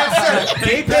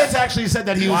Pants actually said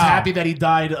that he was happy that he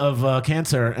died of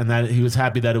cancer and that he was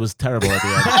happy that it was terrible at the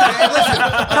end. Hey, listen,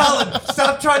 Colin,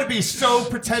 stop trying to be so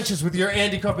pretentious with your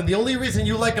Andy Kaufman. The only reason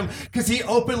you like him because he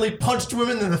openly punched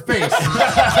women in the face.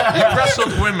 He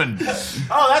wrestled women.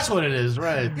 Oh, that's what it is,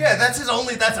 right? Yeah, that's his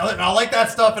only. I like that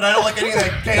stuff, and I don't like any of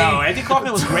that gay. No, Andy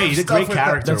Kaufman was great. He did great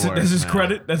character work. That's his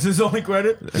credit. That's his only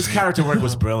credit. His character work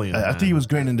was brilliant. I think he was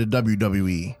great in the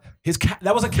WWE.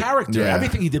 That was a character. Yeah.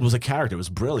 Everything he did was a character. It was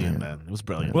brilliant, man. It was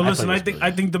brilliant. Well, listen, I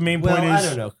think the main point is I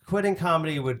don't know. Quitting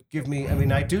comedy would give me. I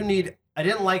mean, I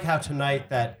didn't like how tonight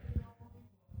that,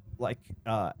 like,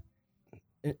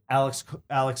 Alex,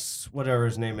 whatever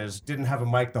his name is, didn't have a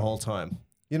mic the whole time.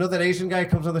 You know that Asian guy who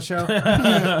comes on the show?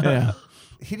 yeah.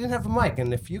 He didn't have a mic,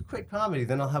 and if you quit comedy,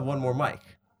 then I'll have one more mic.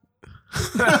 So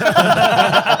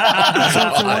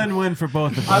it's a win-win for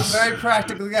both of I'm us. very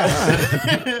practical guy.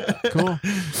 Cool.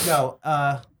 No,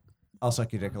 I'll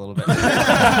suck your dick a little bit.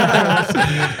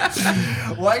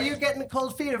 Why are you getting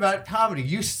cold feet about comedy?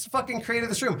 You fucking created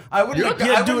this room. I wouldn't have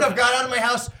got out of my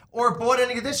house or bought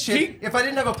any of this shit if I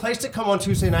didn't have a place to come on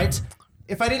Tuesday nights.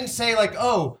 If I didn't say, like,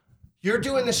 oh, you're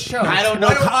doing this show. I don't know.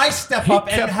 Why don't I step up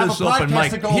and have a podcast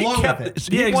to go along with it?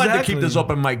 He wanted to keep this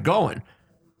open mic going.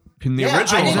 In the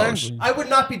original house. I would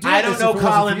not be doing I this. don't know if it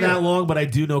wasn't Colin for you. that long, but I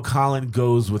do know Colin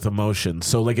goes with emotion.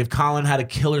 So, like, if Colin had a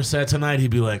killer set tonight,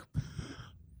 he'd be like,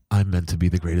 I'm meant to be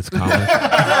the greatest comic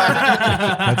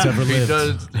that's ever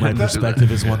lived. My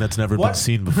perspective is one that's never been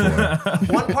seen before.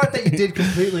 One part that you did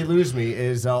completely lose me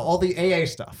is all the AA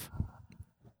stuff.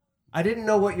 I didn't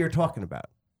know what you're talking about.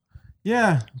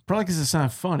 Yeah, probably because it's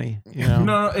not funny. You know?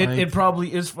 No, it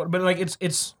probably is fun, but like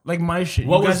it's like my shit.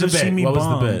 What You was guys the have seen bit? me What was the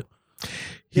bomb. bit?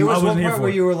 There was I wasn't one here part for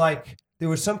where it. you were like, there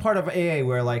was some part of AA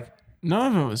where like,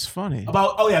 None of it was funny.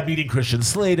 About meeting Christian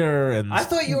Slater and I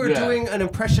thought you were doing an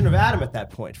impression of Adam at that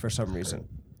point for some reason.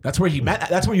 that's where you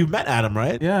met Adam,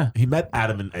 right? Yeah. He met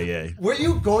Adam in AA. Were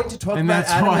you going to talk And about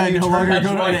that's Adam why I when you no turned longer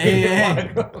go right?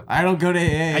 to AA. I don't go to AA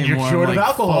And you're anymore. cured I'm of like,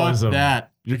 alcoholism. Fuck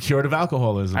that. You're cured of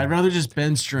alcoholism. I'd rather just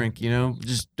binge drink, you know?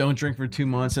 Just don't drink for 2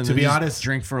 months and To then be just honest-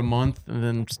 drink for a month and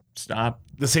then stop.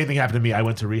 The same thing happened to me. I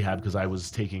went to rehab because I was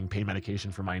taking pain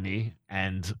medication for my knee.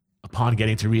 And upon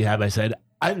getting to rehab, I said,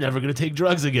 I'm never going to take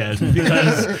drugs again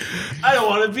because I don't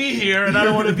want to be here and I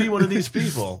don't want to be one of these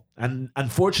people. And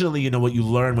unfortunately, you know, what you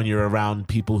learn when you're around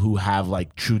people who have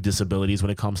like true disabilities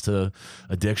when it comes to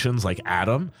addictions, like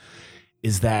Adam,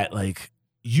 is that like,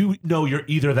 you know, you're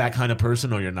either that kind of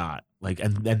person or you're not. Like,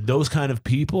 and those kind of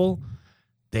people,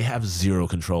 they have zero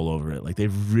control over it. Like, they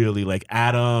really, like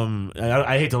Adam,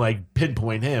 I hate to like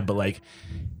pinpoint him, but like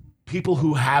people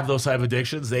who have those type of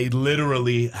addictions, they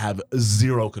literally have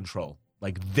zero control.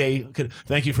 Like, they could.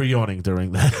 Thank you for yawning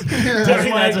during that.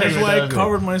 That's why I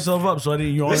covered myself up so I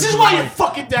didn't yawn. This is why your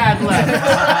fucking dad left.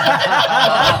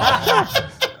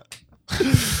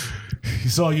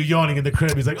 saw you yawning in the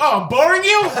crib. He's like, "Oh, I'm boring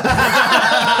you?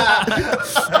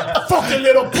 Fucking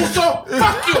little puto.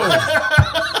 Fuck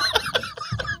you."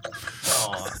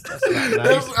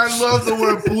 I love the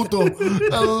word puto.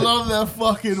 I love that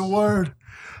fucking word.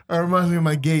 It reminds me of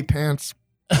my gay pants.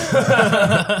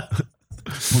 Puto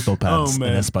pants man.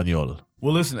 in Espanol.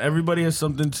 Well, listen, everybody has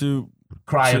something to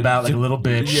Cry about like a little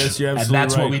bitch. Yes, you're absolutely and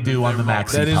that's right. what we do on the Maxi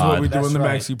Pod. That is what we do on the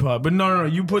right. Maxi Pod. But no.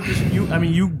 You put this.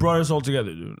 You brought us all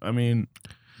together, dude. I mean,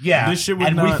 Yeah, this shit would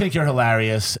and we not- think you're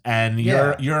hilarious, and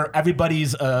you're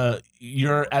everybody's.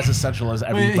 You're as essential as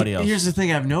everybody else. Here's the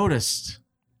thing I've noticed.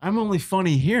 I'm only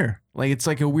funny here. Like, it's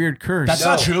like a weird curse. That's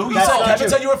not true. Kevin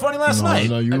said you were funny last night.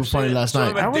 No, you were funny last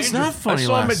night. I was not funny I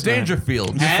saw him last at night.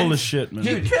 Dangerfield. you're full of shit, man.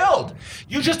 You killed.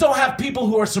 You just don't have people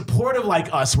who are supportive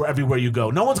like us where everywhere you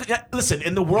go. No one's listen.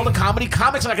 In the world of comedy,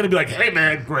 comics are not going to be like, "Hey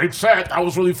man, great set. That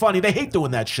was really funny." They hate doing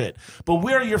that shit. But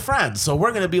we're your friends, so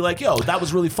we're going to be like, "Yo, that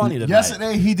was really funny tonight."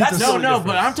 Yesterday he did That's the no, No,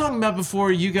 but I'm talking about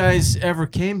before you guys ever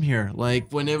came here.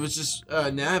 Like, when it was just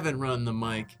Navin running the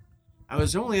mic. I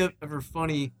was only ever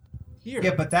funny here.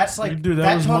 Yeah, but that's like Dude, that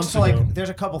that was talks months to like. ago. There's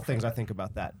a couple things I think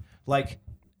about that. Like,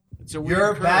 It's a weird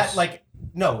you're curse. bad. Like,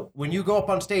 no, when you go up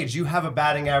on stage, you have a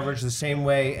batting average the same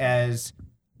way as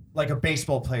like a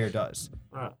baseball player does,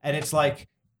 Right. and it's like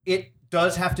it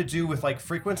does have to do with like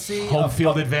frequency. home of-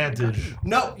 field of- advantage.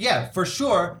 No, yeah, for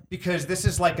sure, because this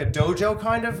is like a dojo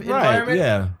kind of environment.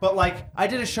 yeah. But like, I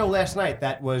did a show last night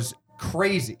that was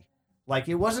crazy. Like,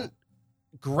 it wasn't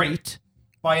great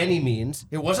by any means.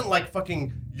 It wasn't like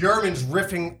fucking Yerman's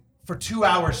riffing for 2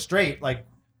 hours straight. Like,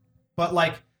 but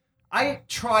like, I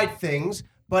tried things,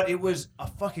 but it was a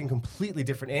fucking completely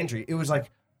different Andrew. It was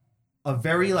like a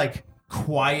very like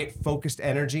quiet, focused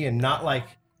energy, and not like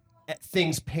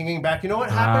things pinging back. You know what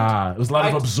happened? It was a lot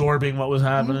of I- absorbing what was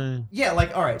happening. Yeah,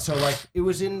 like all right, so like it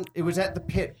was at the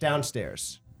pit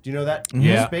downstairs. Do you know that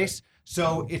Yeah. space?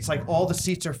 So it's like all the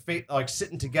seats are like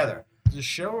sitting together. Is it a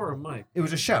show or a mic? It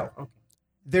was a show.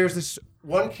 There's this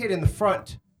one kid in the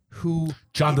front who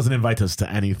John doesn't invite us to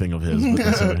anything of his. But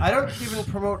that's okay. I don't even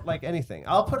promote like anything.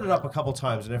 I'll put it up a couple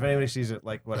times, and if anybody sees it,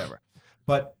 like whatever.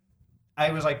 But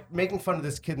I was like making fun of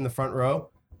this kid in the front row.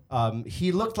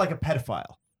 He looked like a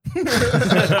pedophile.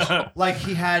 Like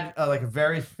he had like a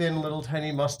very thin little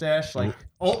tiny mustache, like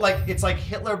it's like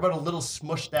Hitler but a little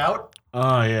smushed out,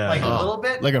 Oh yeah. like a little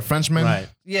bit. like a Frenchman. right.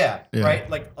 Yeah, Yeah. right.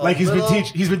 Like he's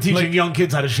been teaching young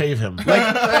kids how to shave him. like he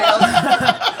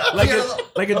had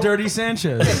like a dirty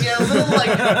Sanchez. he had a little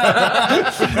like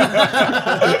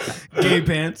Gay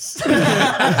pants. he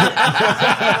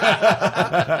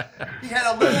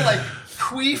had a little like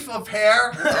queef of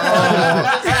hair on his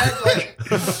head, like,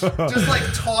 just like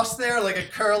tossed there like a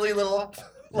curly little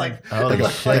like Like it a, looked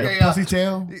like like a pussy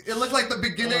tail. it looked like the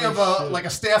beginning of a like a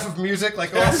staff of music,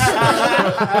 like all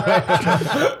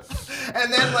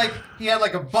and then like he had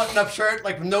like a button-up shirt,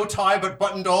 like no tie but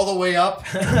buttoned all the way up.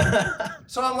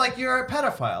 So I'm like, you're a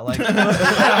pedophile, like.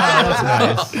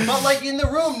 But like in the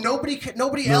room, nobody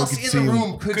else could in see the him.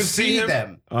 room could see him.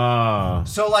 them. Oh.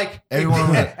 So like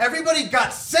everybody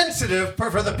got sensitive for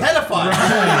the pedophile.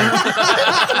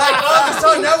 Like all of a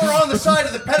sudden now we're on the side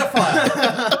of the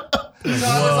pedophile. So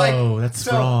I was like, that's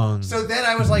wrong. So then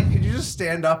I was like, could you just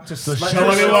stand up to show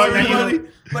everybody? everybody?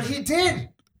 But he did.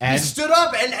 And? He stood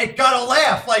up and it got a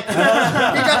laugh. Like he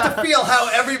got to feel how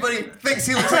everybody thinks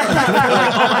he looks like a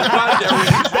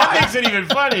pedophile. That makes it even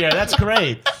funnier. That's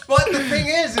great. But the thing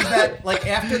is that like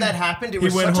after that happened, it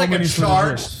was went such like home a and he slid his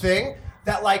charged wrist. thing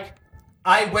that like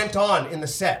I went on in the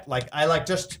set. Like I like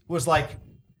just was like,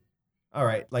 all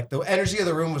right, like the energy of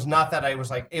the room was not that I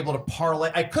was like able to parlay.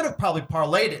 I could have probably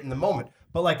parlayed it in the moment,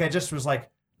 but like I just was like,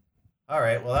 all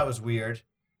right, well that was weird.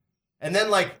 And then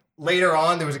like later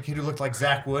on, there was a kid who looked like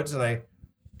Zach Woods, and I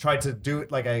tried to do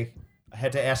it like I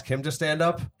had to ask him to stand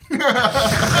up. He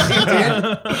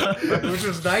did, which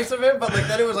was nice of him. But like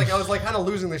then it was like I was like kind of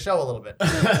losing the show a little bit.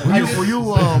 Were you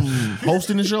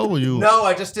hosting the show? Were you? No,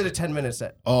 I just did a 10-minute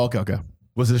set. Oh, okay.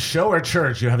 Was it a show or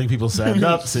church? You're having people stand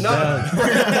up, sit down.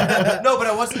 No, but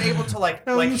I wasn't able to like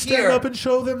You stand hear. up and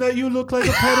show them that you look like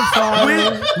a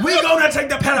pedophile. We gonna take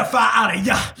the pedophile out of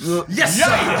ya. Yes,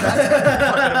 sir.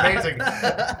 Fucking amazing,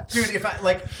 dude. If I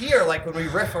like here, like when we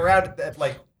riff around that,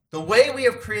 like the way we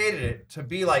have created it to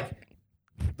be like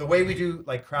the way we do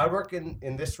like crowd work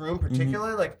in this room,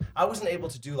 particularly, like I wasn't able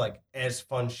to do like as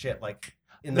fun shit like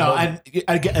in the No, moment.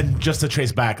 and just to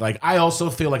trace back, like I also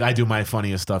feel like I do my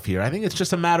funniest stuff here. I think it's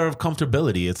just a matter of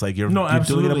comfortability. It's like you're doing it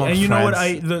Absolutely. amongst And you know what?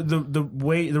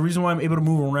 friends. The reason why I'm able to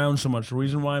move around so much, the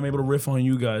reason why I'm able to riff on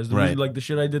you guys, the Right. reason, like the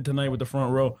shit I did tonight with the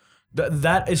front row,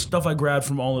 That is stuff I grabbed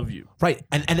from all of you. Right.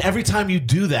 And every time you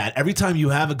do that, every time you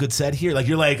have a good set here, like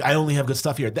you're like, I only have good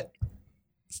stuff here.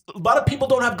 A lot of people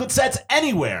don't have good sets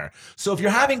anywhere. So if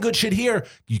you're having good shit here,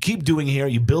 you keep doing it here,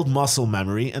 you build muscle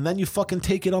memory, and then you fucking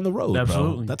take it on the road,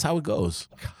 Absolutely. bro. That's how it goes.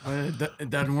 It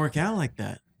doesn't work out like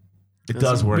that. It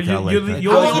does work out like that.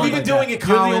 How long have you been doing it,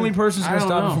 Colin? You're the only person that's going to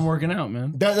stop know. it from working out,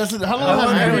 man. That's it. How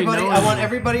long have you been? I want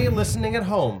everybody listening at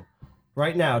home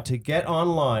right now to get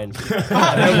online. And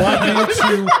I want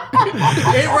you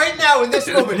to, right now in this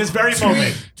moment, this very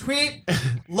moment, tweet,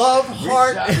 love,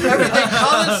 heart, everything.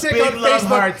 Colin's sick on love, Facebook.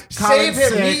 heart. Save him.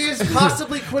 Sick. He is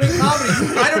possibly quitting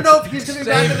comedy. I don't know if he's going to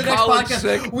be back in the next Colin podcast.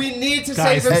 Sick. We need to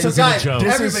Guys, save him. So this isn't a guys, joke.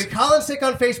 everybody, Colin's sick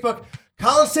on Facebook.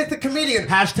 Colin Sick the comedian.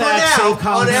 Hashtag For now, save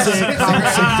Colin on Sick. Colin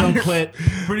Sick don't quit.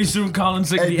 Pretty soon, Colin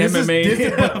Sick, the This is-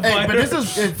 MMA. but this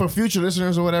is for future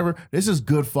listeners or whatever. This is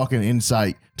good fucking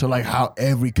insight to like how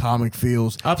every comic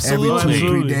feels. Absolutely.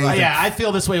 Every 2-3 days. Yeah, I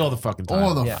feel this way all the fucking time.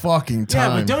 all the fucking Yeah,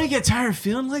 time. but don't you get tired of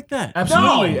feeling like that?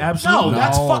 Absolutely, absolutely. No,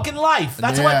 that's No. fucking life.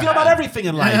 That's how I Yeah. feel about everything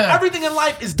in life. Yeah. Everything in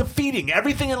life is defeating.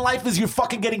 Everything in life is you're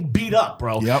fucking getting beat up,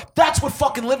 bro. Yep. That's what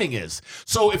fucking living is.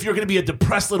 So if you're gonna be a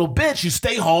depressed little bitch, you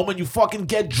stay home and you fucking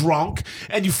get drunk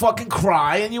and you fucking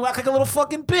cry and you act like a little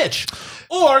fucking bitch.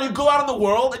 Or you go out in the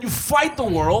world and you fight the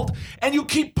world and you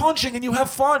keep punching and you have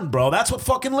fun, bro. That's what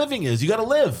fucking living is. You gotta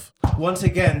live. Once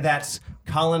again, that's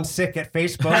Colin Sick at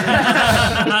Facebook.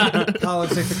 Colin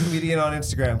Sick the comedian on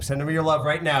Instagram. Send him your love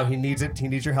right now. He needs it. He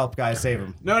needs your help, guys. Save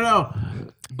him. No.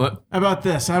 How about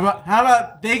this? How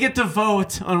about they get to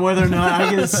vote on whether or not I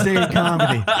get to stay in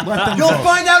comedy? Let them You'll vote.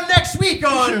 find out next week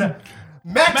on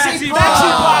Maxi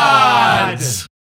Pod. Maxi Pod.